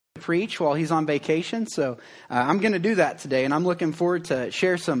preach while he's on vacation. So I'm going to do that today. And I'm looking forward to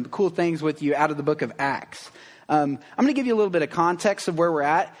share some cool things with you out of the book of Acts. I'm going to give you a little bit of context of where we're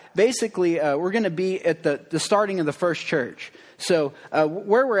at. Basically, we're going to be at the starting of the first church. So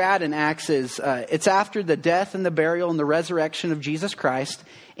where we're at in Acts is it's after the death and the burial and the resurrection of Jesus Christ.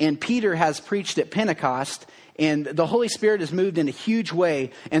 And Peter has preached at Pentecost. And the Holy Spirit has moved in a huge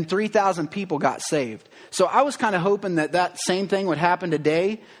way. And 3,000 people got saved. So I was kind of hoping that same thing would happen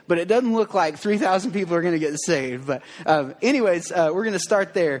today. But it doesn't look like 3,000 people are going to get saved. But anyways, we're going to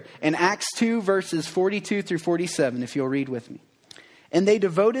start there. In Acts 2, verses 42 through 47, if you'll read with me. And they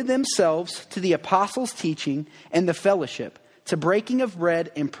devoted themselves to the apostles' teaching and the fellowship, to breaking of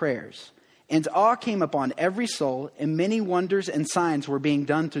bread and prayers. And awe came upon every soul, and many wonders and signs were being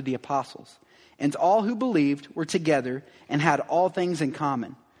done through the apostles. And all who believed were together and had all things in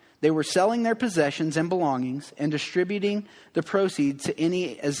common. They were selling their possessions and belongings and distributing the proceeds to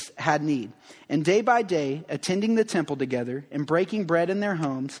any as had need. And day by day, attending the temple together and breaking bread in their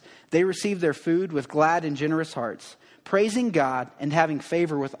homes, they received their food with glad and generous hearts, praising God and having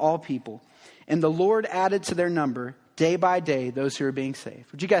favor with all people. And the Lord added to their number day by day those who are being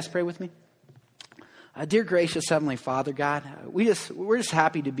saved. Would you guys pray with me? Dear gracious Heavenly Father, God, we're just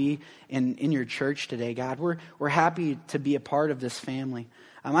happy to be in your church today, God. We're happy to be a part of this family.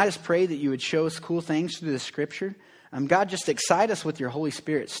 I just pray that you would show us cool things through the Scripture. God, just excite us with your Holy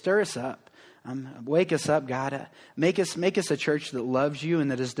Spirit. Stir us up. Wake us up, God. Make us a church that loves you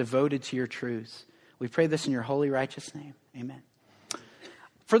and that is devoted to your truths. We pray this in your holy, righteous name. Amen.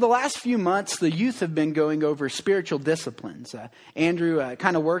 For the last few months, the youth have been going over spiritual disciplines. Andrew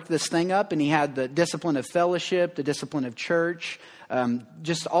kind of worked this thing up, and he had the discipline of fellowship, the discipline of church,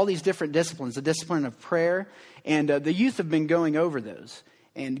 just all these different disciplines, the discipline of prayer. And the youth have been going over those.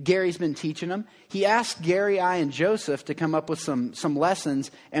 And Gary's been teaching them. He asked Gary, I, and Joseph to come up with some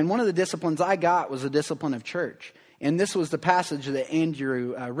lessons. And one of the disciplines I got was the discipline of church. And this was the passage that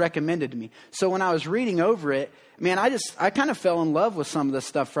Andrew recommended to me. So when I was reading over it, man, I kind of fell in love with some of this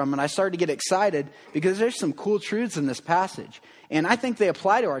stuff from it. And I started to get excited because there's some cool truths in this passage. And I think they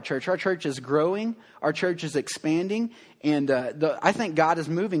apply to our church. Our church is growing. Our church is expanding. And I think God is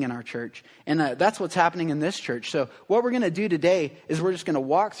moving in our church. And that's what's happening in this church. So what we're going to do today is we're just going to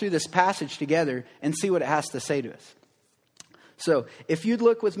walk through this passage together and see what it has to say to us. So if you'd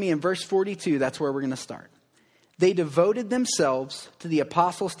look with me in verse 42, that's where we're going to start. They devoted themselves to the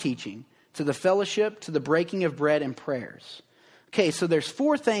apostles' teaching, to the fellowship, to the breaking of bread and prayers. Okay, so there's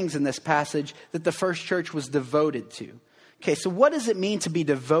 4 things in this passage that the first church was devoted to. Okay, so what does it mean to be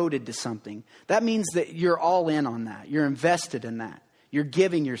devoted to something? That means that you're all in on that. You're invested in that. You're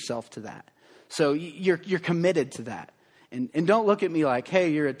giving yourself to that. So you're committed to that. And don't look at me like,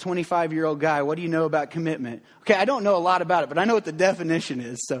 hey, you're a 25-year-old guy. What do you know about commitment? Okay, I don't know a lot about it, but I know what the definition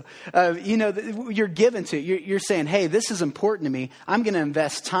is. So, you're given to it. You're saying, hey, this is important to me. I'm going to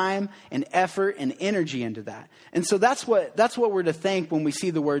invest time and effort and energy into that. And so that's what we're to think when we see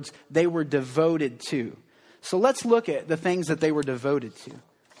the words, they were devoted to. So let's look at the things that they were devoted to.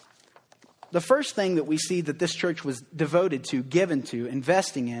 The first thing that we see that this church was devoted to, given to,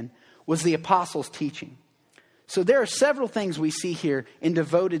 investing in, was the apostles' teaching. So there are several things we see here in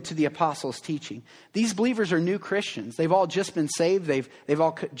devoted to the apostles' teaching. These believers are new Christians. They've all just been saved. They've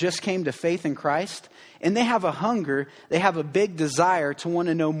all just came to faith in Christ. And they have a hunger. They have a big desire to want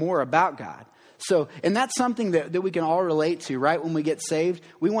to know more about God. So, and that's something that we can all relate to, right? When we get saved,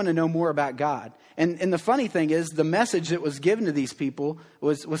 we want to know more about God. And the funny thing is, the message that was given to these people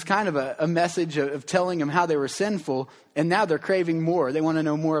was kind of a message of telling them how they were sinful. And now they're craving more. They want to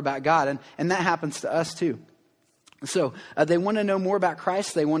know more about God. And that happens to us too. So they want to know more about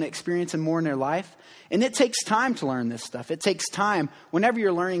Christ. They want to experience Him more in their life. And it takes time to learn this stuff. It takes time whenever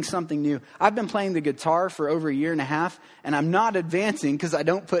you're learning something new. I've been playing the guitar for over a year and a half, and I'm not advancing because I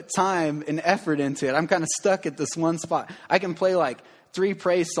don't put time and effort into it. I'm kind of stuck at this one spot. I can play like 3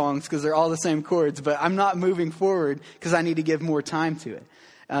 praise songs because they're all the same chords, but I'm not moving forward because I need to give more time to it.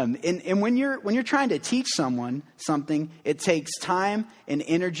 And when you're trying to teach someone something, it takes time and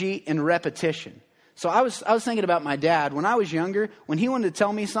energy and repetition. So I was thinking about my dad. When I was younger, when he wanted to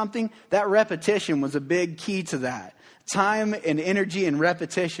tell me something, that repetition was a big key to that. Time and energy and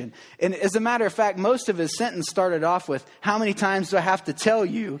repetition. And as a matter of fact, most of his sentence started off with, how many times do I have to tell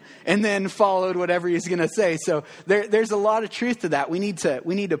you? And then followed whatever he's going to say. So there's a lot of truth to that. We need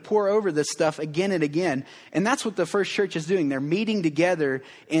to pour over this stuff again and again. And that's what the first church is doing. They're meeting together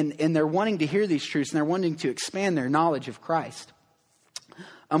and they're wanting to hear these truths and they're wanting to expand their knowledge of Christ.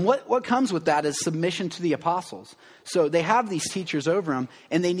 What comes with that is submission to the apostles. So they have these teachers over them,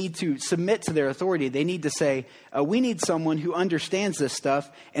 and they need to submit to their authority. They need to say, we need someone who understands this stuff,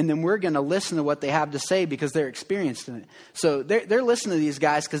 and then we're going to listen to what they have to say because they're experienced in it. So they're listening to these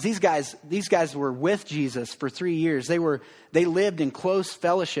guys because these guys were with Jesus for 3 years. They lived in close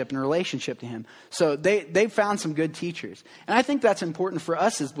fellowship and relationship to him. So they found some good teachers. And I think that's important for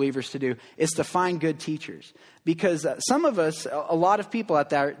us as believers to do, is to find good teachers. Because some of us, a lot of people out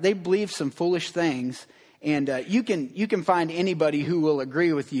there, they believe some foolish things. And you can find anybody who will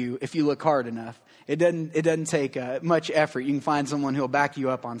agree with you if you look hard enough. It doesn't take much effort. You can find someone who will back you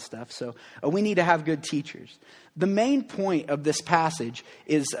up on stuff. So we need to have good teachers. The main point of this passage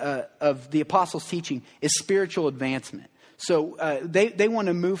is of the apostles' teaching is spiritual advancement. So they want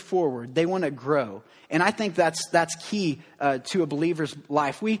to move forward. They want to grow. And I think that's key to a believer's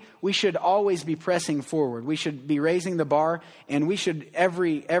life. We should always be pressing forward. We should be raising the bar, and we should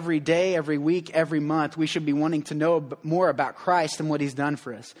every day, every week, every month, we should be wanting to know more about Christ and what he's done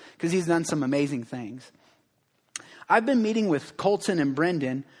for us, because he's done some amazing things. I've been meeting with Colton and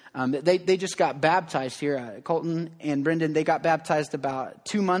Brendan. They just got baptized here. Colton and Brendan, they got baptized about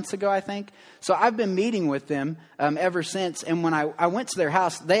 2 months ago, I think. So I've been meeting with them ever since. And when I went to their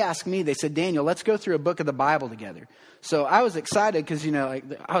house, they asked me, they said, Daniel, let's go through a book of the Bible together. So I was excited because,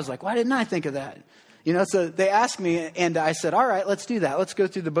 I was like, why didn't I think of that? So they asked me, and I said, all right, let's do that. Let's go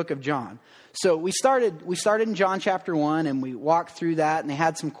through the book of John. So we started in John chapter 1, and we walked through that, and they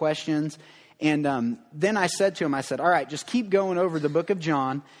had some questions. And then I said to him, I said, all right, just keep going over the book of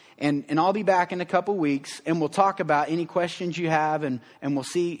John, and I'll be back in a couple weeks, and we'll talk about any questions you have, and we'll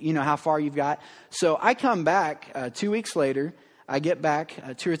see, how far you've got. So I come back 2 weeks later. I get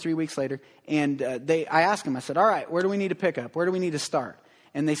back 2 or 3 weeks later, and I asked them, I said, all right, where do we need to pick up? Where do we need to start?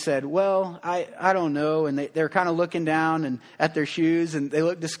 And they said, well, I don't know. And they're kind of looking down and at their shoes, and they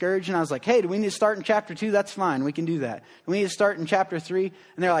look discouraged. And I was like, hey, do we need to start in chapter 2? That's fine. We can do that. Do we need to start in chapter 3? And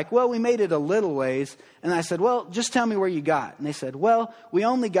they're like, well, we made it a little ways. And I said, well, just tell me where you got. And they said, well, we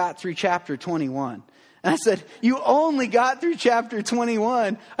only got through chapter 21. And I said, you only got through chapter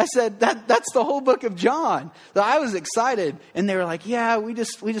 21? I said, that's the whole book of John. So I was excited. And they were like, yeah, we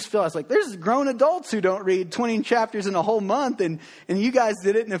just feel. I was like, there's grown adults who don't read 20 chapters in a whole month. And you guys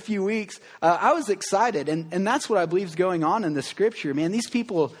did it in a few weeks. I was excited. And that's what I believe is going on in the scripture. Man, these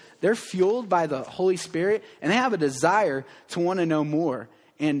people, they're fueled by the Holy Spirit, and they have a desire to want to know more.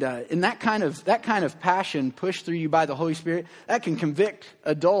 And that kind of passion pushed through you by the Holy Spirit, that can convict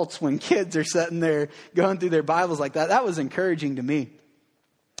adults when kids are sitting there going through their Bibles like that. That was encouraging to me.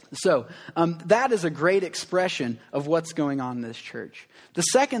 So that is a great expression of what's going on in this church. The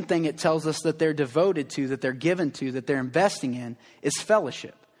second thing it tells us that they're devoted to, that they're given to, that they're investing in is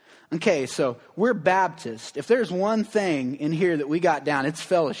fellowship. Okay, so we're Baptist. If there's one thing in here that we got down, it's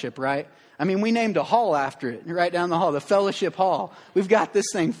fellowship, right? I mean, we named a hall after it, right down the hall, the Fellowship Hall. We've got this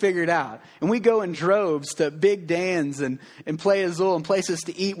thing figured out. And we go in droves to Big Dan's and Playa Azul and places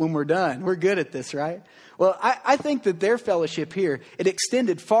to eat when we're done. We're good at this, right? Well, I think that their fellowship here, it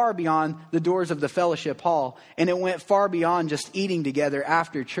extended far beyond the doors of the Fellowship Hall, and it went far beyond just eating together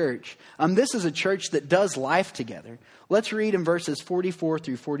after church. This is a church that does life together. Let's read in verses 44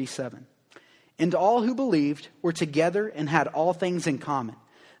 through 47. And all who believed were together and had all things in common.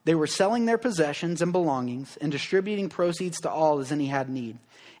 They were selling their possessions and belongings and distributing proceeds to all as any had need.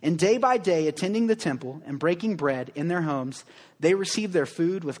 And day by day, attending the temple and breaking bread in their homes, they received their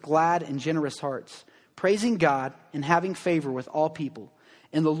food with glad and generous hearts, praising God and having favor with all people.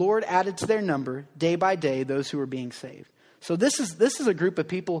 And the Lord added to their number day by day those who were being saved. So this is a group of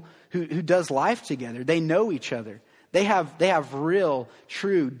people who does life together. They know each other. They have real,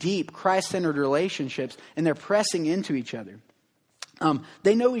 true, deep, Christ-centered relationships, and they're pressing into each other.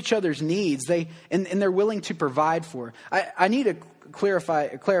 They know each other's needs, and they're willing to provide for. I need to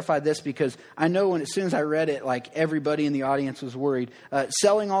clarify this because I know as soon as I read it, like everybody in the audience was worried.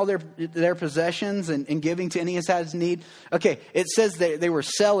 Selling all their possessions and giving to any as has need. Okay, it says they were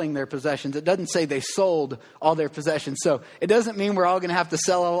selling their possessions. It doesn't say they sold all their possessions. So it doesn't mean we're all going to have to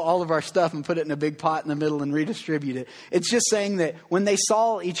sell all of our stuff and put it in a big pot in the middle and redistribute it. It's just saying that when they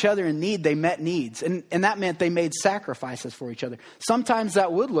saw each other in need, they met needs. And that meant they made sacrifices for each other. Sometimes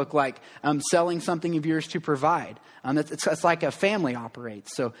that would look like selling something of yours to provide. It's like a family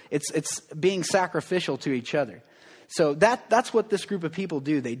operates. So it's being sacrificial to each other. So that's what this group of people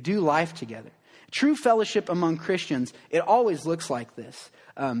do. They do life together. True fellowship among Christians, it always looks like this.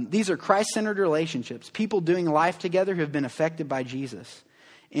 These are Christ-centered relationships. People doing life together who have been affected by Jesus.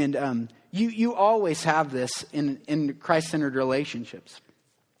 And you always have this in Christ-centered relationships.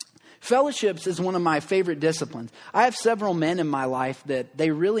 Fellowships is one of my favorite disciplines. I have several men in my life that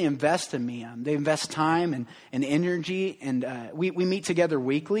they really invest in me. They invest time and energy, and we meet together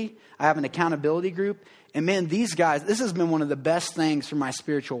weekly. I have an accountability group. And man, these guys, this has been one of the best things for my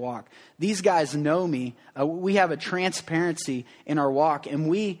spiritual walk. These guys know me. We have a transparency in our walk, and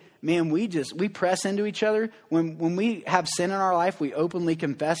we press into each other. When we have sin in our life, we openly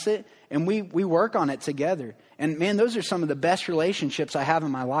confess it, and we work on it together. And man, those are some of the best relationships I have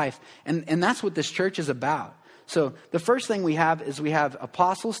in my life. And that's what this church is about. So the first thing we have is we have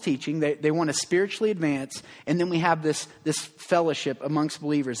apostles teaching. They want to spiritually advance. And then we have this fellowship amongst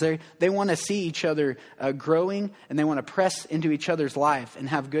believers. They want to see each other growing, and they want to press into each other's life and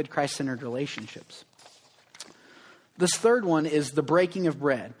have good Christ-centered relationships. This third one is the breaking of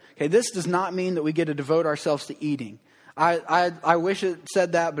bread. Okay, this does not mean that we get to devote ourselves to eating. I wish it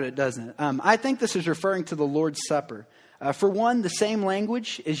said that, but it doesn't. I think this is referring to the Lord's Supper. For one, the same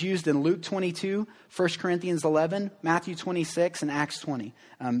language is used in Luke 22, 1 Corinthians 11, Matthew 26, and Acts 20.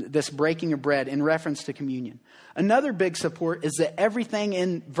 This breaking of bread in reference to communion. Another big support is that everything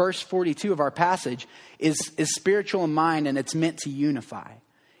in verse 42 of our passage is spiritual in mind, and it's meant to unify.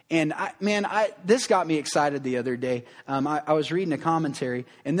 And this got me excited the other day. I was reading a commentary,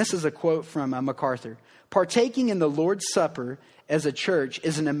 and this is a quote from MacArthur. Partaking in the Lord's Supper as a church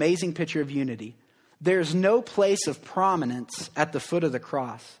is an amazing picture of unity. There's no place of prominence at the foot of the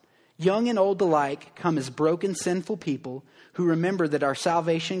cross. Young and old alike come as broken, sinful people who remember that our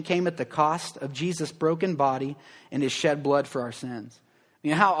salvation came at the cost of Jesus' broken body and his shed blood for our sins.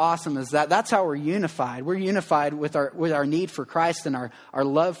 How awesome is that? That's how we're unified. We're unified with our need for Christ and our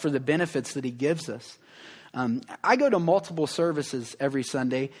love for the benefits that he gives us. I go to multiple services every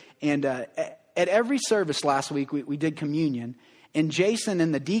Sunday, and at every service last week, we did communion. And Jason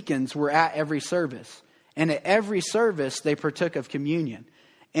and the deacons were at every service. And at every service, they partook of communion.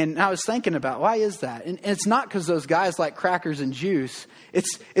 And I was thinking about, why is that? And it's not because those guys like crackers and juice.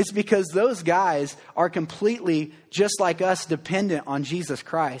 It's because those guys are completely, just like us, dependent on Jesus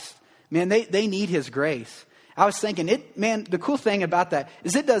Christ. Man, they need his grace. I was thinking, the cool thing about that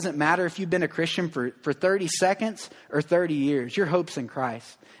is it doesn't matter if you've been a Christian for 30 seconds or 30 years. Your hope's in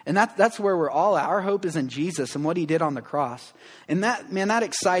Christ. And that's where we're all at. Our hope is in Jesus and what he did on the cross. And that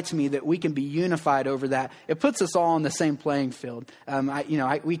excites me that we can be unified over that. It puts us all on the same playing field.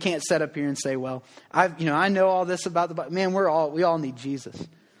 We can't sit up here and say, well, I know all this about the Bible. Man, we all need Jesus.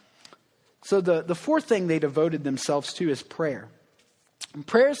 So the fourth thing they devoted themselves to is prayer. And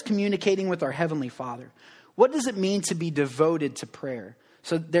prayer is communicating with our Heavenly Father. What does it mean to be devoted to prayer?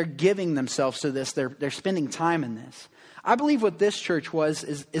 So they're giving themselves to this. They're spending time in this. I believe what this church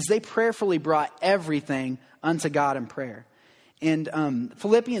is they prayerfully brought everything unto God in prayer. And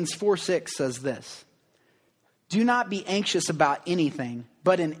Philippians 4:6 says this: do not be anxious about anything,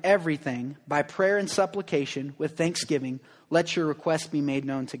 but in everything, by prayer and supplication, with thanksgiving, let your requests be made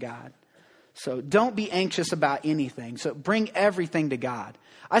known to God. So don't be anxious about anything. So bring everything to God.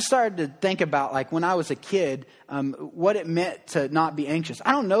 I started to think about, like, when I was a kid, what it meant to not be anxious.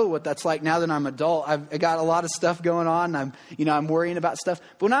 I don't know what that's like now that I'm an adult. I got a lot of stuff going on. I'm worrying about stuff.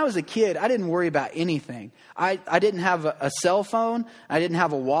 But when I was a kid, I didn't worry about anything. I didn't have a cell phone. I didn't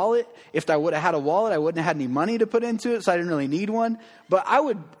have a wallet. If I would have had a wallet, I wouldn't have had any money to put into it, so I didn't really need one. But I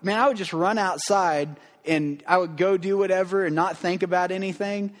would just run outside and I would go do whatever and not think about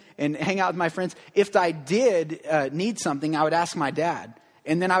anything and hang out with my friends. If I did need something, I would ask my dad.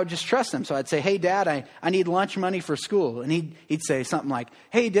 And then I would just trust him. So I'd say, hey, Dad, I need lunch money for school. And he'd say something like,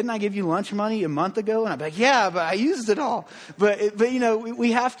 hey, didn't I give you lunch money a month ago? And I'd be like, yeah, but I used it all. But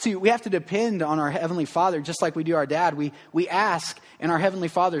we have to depend on our Heavenly Father just like we do our dad. We ask, and our Heavenly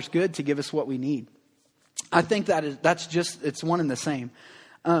Father's good to give us what we need. I think it's one and the same.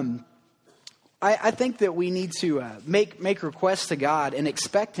 I think that we need to make requests to God and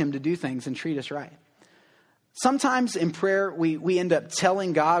expect him to do things and treat us right. Sometimes in prayer, we end up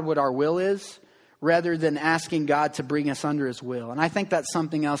telling God what our will is rather than asking God to bring us under his will. And I think that's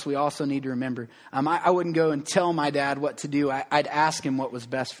something else we also need to remember. I wouldn't go and tell my dad what to do. I'd ask him what was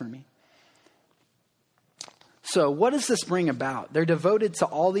best for me. So what does this bring about? They're devoted to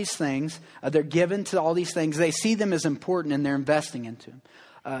all these things. They're given to all these things. They see them as important and they're investing into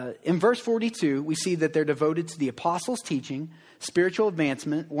them. In verse 42, we see that they're devoted to the apostles' teaching, spiritual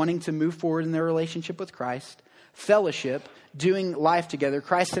advancement, wanting to move forward in their relationship with Christ, fellowship, doing life together,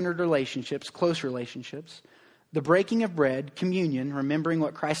 Christ-centered relationships, close relationships, the breaking of bread, communion, remembering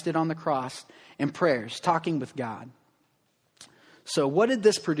what Christ did on the cross, and prayers, talking with God. So what did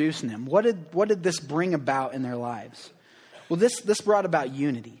this produce in them? What did this bring about in their lives? Well, this brought about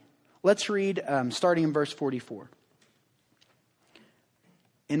unity. Let's read starting in verse 44.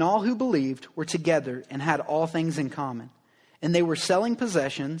 And all who believed were together and had all things in common. And they were selling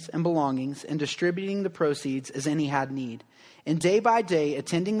possessions and belongings and distributing the proceeds as any had need. And day by day,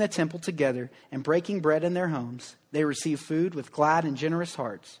 attending the temple together and breaking bread in their homes, they received food with glad and generous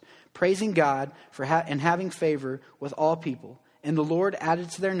hearts, praising God and having favor with all people. And the Lord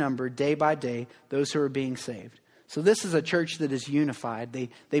added to their number day by day those who were being saved. So this is a church that is unified.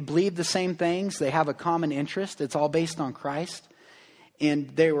 They believe the same things. They have a common interest. It's all based on Christ. And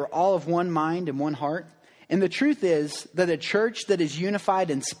they were all of one mind and one heart. And the truth is that a church that is unified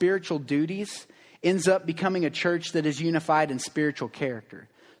in spiritual duties ends up becoming a church that is unified in spiritual character.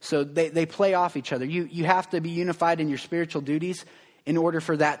 So they play off each other. You have to be unified in your spiritual duties in order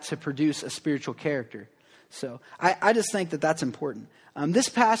for that to produce a spiritual character. So I just think that that's important. This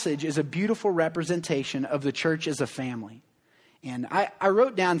passage is a beautiful representation of the church as a family. And I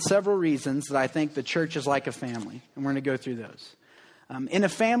wrote down several reasons that I think the church is like a family. And we're going to go through those. In a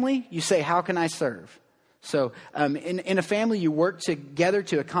family, you say, how can I serve? So in a family, you work together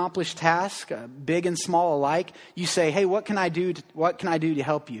to accomplish tasks, big and small alike. You say, hey, what can I do to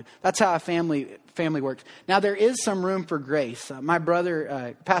help you? That's how a family works. Now, there is some room for grace. My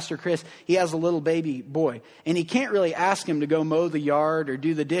brother, Pastor Chris, he has a little baby boy, and he can't really ask him to go mow the yard or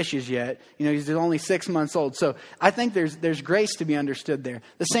do the dishes yet. You know, he's only 6 months old. So I think there's grace to be understood there.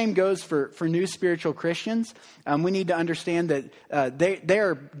 The same goes for new spiritual Christians. We need to understand that they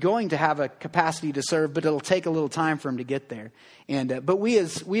are going to have a capacity to serve, but it'll take a little time for them to get there. And but we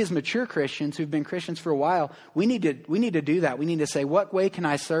as mature Christians who've been Christians for a while, we need to do that. We need to say, what way can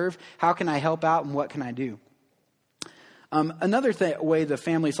I serve? How can I help out? And what can I do? Another way the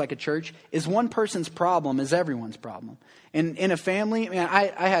family is like a church is one person's problem is everyone's problem. And in a family,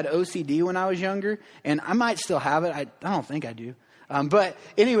 I had OCD when I was younger, and I might still have it. I don't think I do. But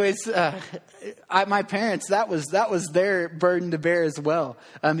anyways, my parents, that was their burden to bear as well.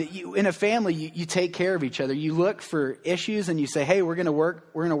 In a family, you take care of each other. You look for issues and you say, hey, we're going to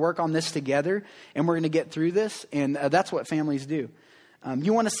work on this together and we're going to get through this. And that's what families do.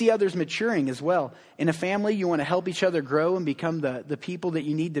 You want to see others maturing as well. In a family, you want to help each other grow and become the people that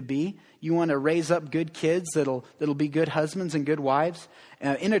you need to be. You want to raise up good kids that'll be good husbands and good wives.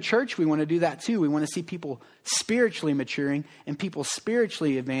 In a church, we want to do that too. We want to see people spiritually maturing and people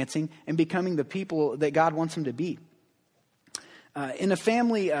spiritually advancing and becoming the people that God wants them to be. In a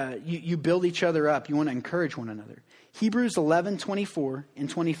family, you build each other up. You want to encourage one another. Hebrews 11:24 and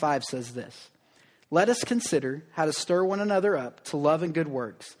 25 says this. Let us consider how to stir one another up to love and good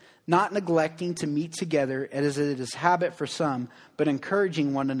works, not neglecting to meet together as it is habit for some, but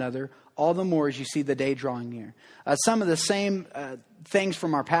encouraging one another all the more as you see the day drawing near. Some of the same things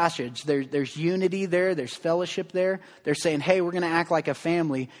from our passage. There's unity there. There's fellowship there. They're saying, hey, we're going to act like a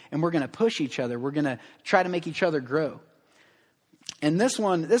family and we're going to push each other. We're going to try to make each other grow. And this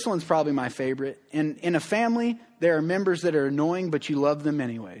one's probably my favorite. In a family, there are members that are annoying, but you love them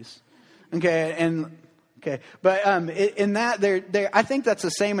anyways. But in that, I think that's the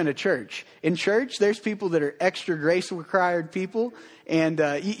same in a church. In church, there's people that are extra grace required people, and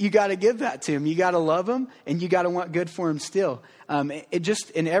you got to give that to them. You got to love them, and you got to want good for them still. It just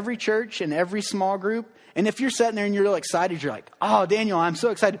in every church, in every small group. And if you're sitting there and you're real excited, you're like, oh, Daniel, I'm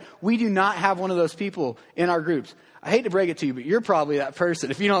so excited. We do not have one of those people in our groups. I hate to break it to you, but you're probably that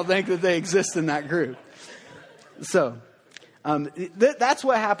person if you don't think that they exist in that group. So that's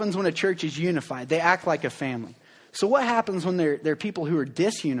what happens when a church is unified. They act like a family. So what happens when there are people who are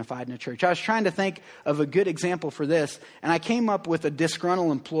disunified in a church? I was trying to think of a good example for this, and I came up with a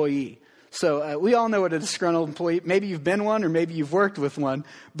disgruntled employee. So we all know what a disgruntled employee, maybe you've been one or maybe you've worked with one,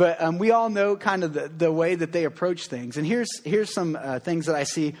 but we all know kind of the way that they approach things. And here's some things that I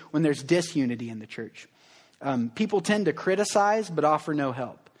see when there's disunity in the church. People tend to criticize but offer no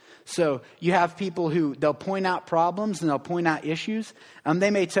help. So you have people who they'll point out problems and they'll point out issues. They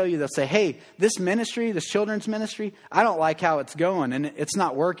may tell you, they'll say, hey, this ministry, this children's ministry, I don't like how it's going and it's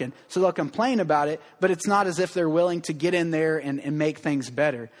not working. So they'll complain about it, but it's not as if they're willing to get in there and make things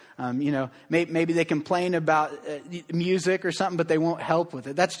better. Maybe they complain about music or something, but they won't help with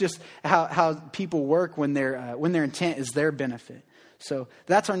it. That's just how people work when their intent is their benefit. So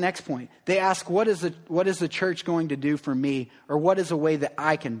that's our next point. They ask, what is the church going to do for me? Or what is a way that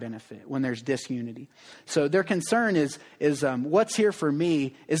I can benefit when there's disunity? So their concern is what's here for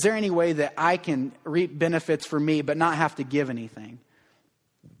me? Is there any way that I can reap benefits for me but not have to give anything?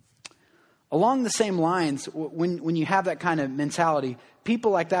 Along the same lines, when you have that kind of mentality, people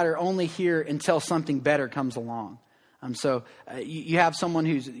like that are only here until something better comes along. So you have someone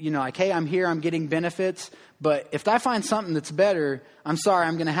who's, like, hey, I'm here, I'm getting benefits, but if I find something that's better, I'm sorry,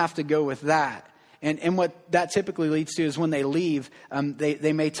 I'm going to have to go with that. And what that typically leads to is when they leave,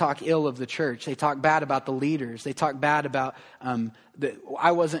 they may talk ill of the church. They talk bad about the leaders. They talk bad about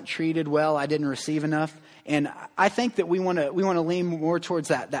I wasn't treated well. I didn't receive enough. And I think that we want to lean more towards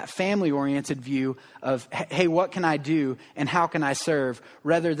that family-oriented view of, hey, what can I do and how can I serve,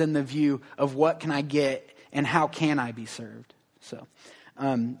 rather than the view of what can I get and how can I be served. So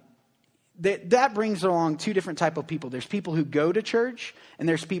that brings along two different type of people. There's people who go to church, and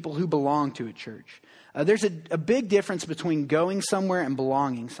there's people who belong to a church. There's a big difference between going somewhere and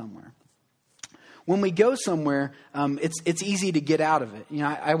belonging somewhere. When we go somewhere, it's easy to get out of it. You know,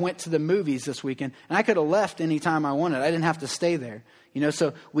 I went to the movies this weekend, and I could have left anytime I wanted. I didn't have to stay there. You know,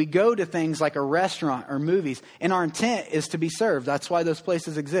 so we go to things like a restaurant or movies, and our intent is to be served. That's why those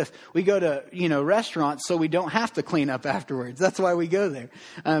places exist. We go to, restaurants so we don't have to clean up afterwards. That's why we go there.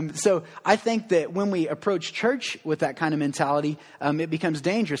 So I think that when we approach church with that kind of mentality, it becomes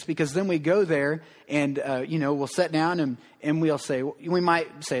dangerous, because then we go there and, we'll sit down and we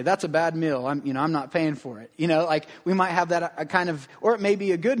might say, that's a bad meal. I'm not paying for it. We might have that a kind of, or it may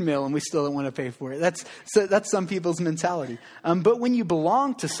be a good meal and we still don't want to pay for it. That's some people's mentality. But when you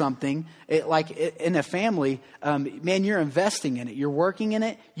belong to something, in a family, man, you're investing in it. You're working in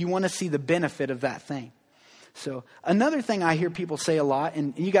it. You want to see the benefit of that thing. So another thing I hear people say a lot,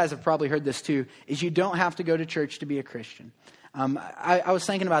 and you guys have probably heard this too, is you don't have to go to church to be a Christian. I was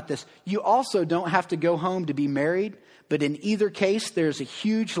thinking about this. You also don't have to go home to be married, but in either case, there's a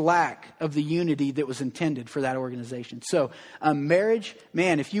huge lack of the unity that was intended for that organization. So marriage,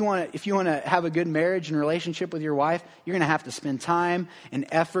 man, if you want to have a good marriage and relationship with your wife, you're going to have to spend time and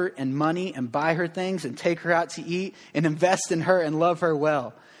effort and money and buy her things and take her out to eat and invest in her and love her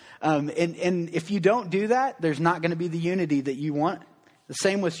well. And if you don't do that, there's not going to be the unity that you want. The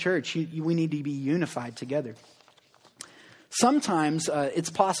same with church. We need to be unified together. Sometimes it's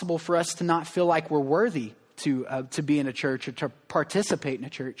possible for us to not feel like we're worthy to be in a church or to participate in a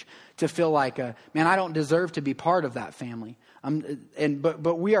church, to feel like, man, I don't deserve to be part of that family.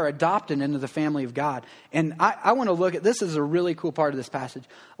 But we are adopted into the family of God. And I want to look at, this is a really cool part of this passage.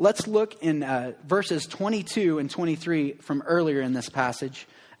 Let's look in verses 22 and 23 from earlier in this passage,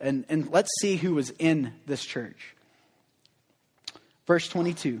 and let's see who was in this church. Verse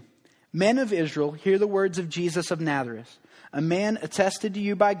 22, men of Israel, hear the words of Jesus of Nazareth, a man attested to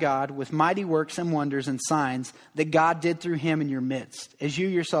you by God with mighty works and wonders and signs that God did through him in your midst, as you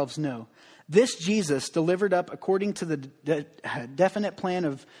yourselves know. This Jesus, delivered up according to the definite plan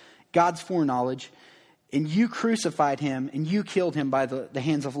of God's foreknowledge, and you crucified him and you killed him by the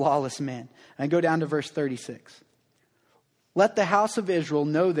hands of lawless men. And go down to verse 36. Let the house of Israel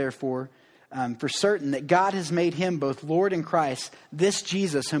know, therefore, for certain that God has made him both Lord and Christ, this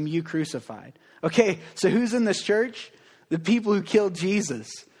Jesus whom you crucified. Okay, so who's in this church? The people who killed Jesus.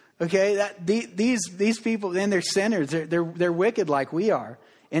 Okay, these people, and they're sinners. They're wicked like we are.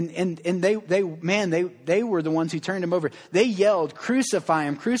 And they were the ones who turned him over. They yelled, "Crucify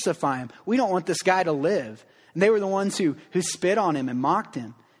him, crucify him. We don't want this guy to live." And they were the ones who spit on him and mocked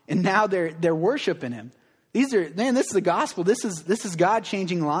him. And now they're worshiping him. This is the gospel. This is God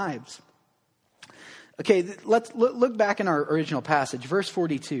changing lives. Okay, let's look back in our original passage, verse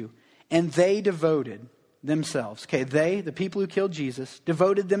 42. And they devoted themselves. Okay, the people who killed Jesus,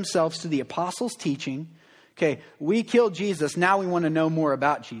 devoted themselves to the apostles' teaching. Okay, we killed Jesus. Now we want to know more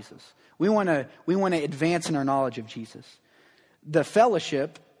about Jesus. We want to advance in our knowledge of Jesus. The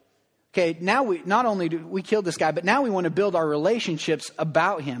fellowship. Okay, now not only do we kill this guy, but now we want to build our relationships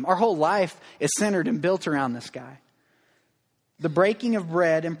about him. Our whole life is centered and built around this guy. The breaking of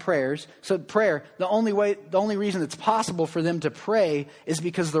bread and prayers. So prayer, the only reason it's possible for them to pray is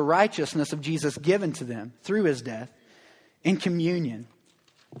because of the righteousness of Jesus given to them through his death. And communion.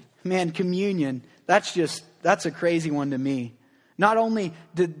 Man, communion, that's a crazy one to me. Not only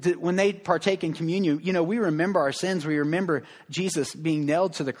when they partake in communion, we remember our sins. We remember Jesus being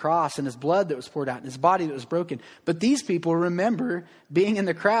nailed to the cross and his blood that was poured out and his body that was broken. But these people remember being in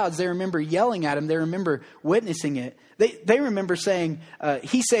the crowds. They remember yelling at him. They remember witnessing it. They remember saying,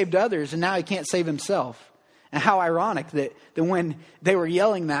 he saved others and now he can't save himself. And how ironic that when they were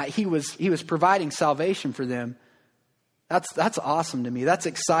yelling that, he was providing salvation for them. That's awesome to me. That's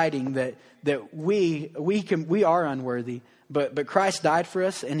exciting that we are unworthy. But Christ died for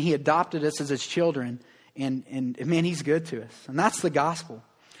us and he adopted us as his children. And man, he's good to us. And that's the gospel.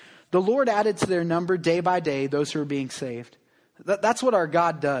 The Lord added to their number day by day those who are being saved. That's what our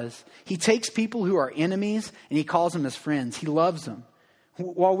God does. He takes people who are enemies and he calls them his friends. He loves them.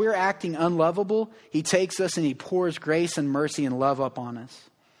 While we're acting unlovable, he takes us and he pours grace and mercy and love up on us.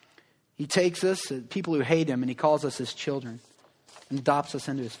 He takes us, people who hate him, and he calls us his children and adopts us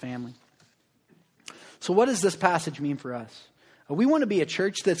into his family. So what does this passage mean for us? We want to be a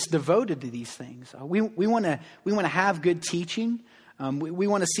church that's devoted to these things. We want to have good teaching. We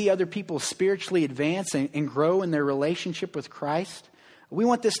want to see other people spiritually advance and grow in their relationship with Christ. We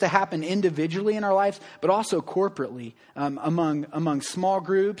want this to happen individually in our lives, but also corporately, among small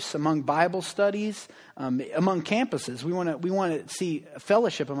groups, among Bible studies, among campuses. We want to see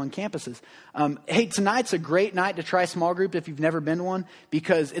fellowship among campuses. Hey, tonight's a great night to try small group if you've never been to one,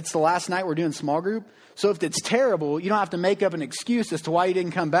 because it's the last night we're doing small group. So if it's terrible, you don't have to make up an excuse as to why you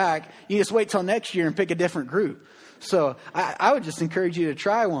didn't come back. You just wait till next year and pick a different group. So I would just encourage you to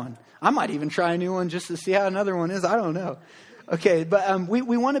try one. I might even try a new one just to see how another one is. I don't know. Okay, but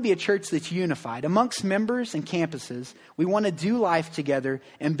we want to be a church that's unified. Amongst members and campuses, we want to do life together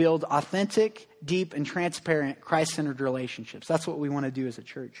and build authentic, deep, and transparent Christ-centered relationships. That's what we want to do as a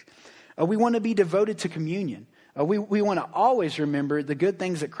church. We want to be devoted to communion. We want to always remember the good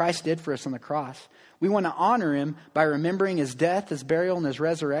things that Christ did for us on the cross. We want to honor him by remembering his death, his burial, and his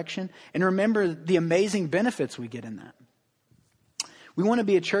resurrection, and remember the amazing benefits we get in that. We want to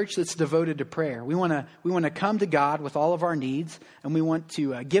be a church that's devoted to prayer. We want to come to God with all of our needs, and we want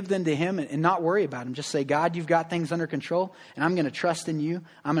to give them to him and not worry about them. Just say, God, you've got things under control, and I'm going to trust in you.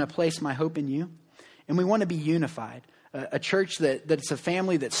 I'm going to place my hope in you. And we want to be unified. A church that's a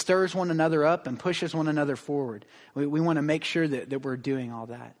family that stirs one another up and pushes one another forward. We want to make sure that we're doing all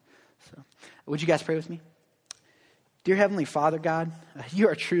that. So, would you guys pray with me? Dear Heavenly Father, God, you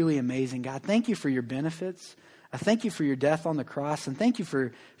are truly amazing, God. Thank you for your benefits. I thank you for your death on the cross, and thank you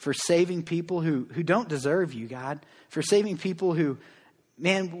for saving people who don't deserve you, God. For saving people who,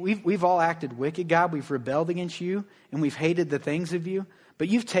 man, we've all acted wicked, God. We've rebelled against you, and we've hated the things of you. But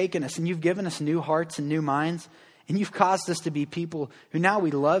you've taken us, and you've given us new hearts and new minds, and you've caused us to be people who now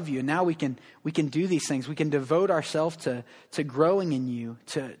we love you, and now we can do these things. We can devote ourselves to growing in you,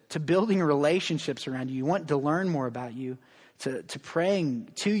 to building relationships around you. You want to learn more about you, to praying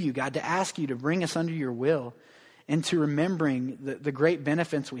to you, God, to ask you to bring us under your will, and to remembering the great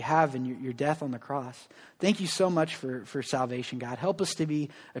benefits we have in your death on the cross. Thank you so much for salvation, God. Help us to be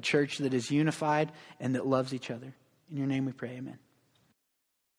a church that is unified and that loves each other. In your name we pray, amen.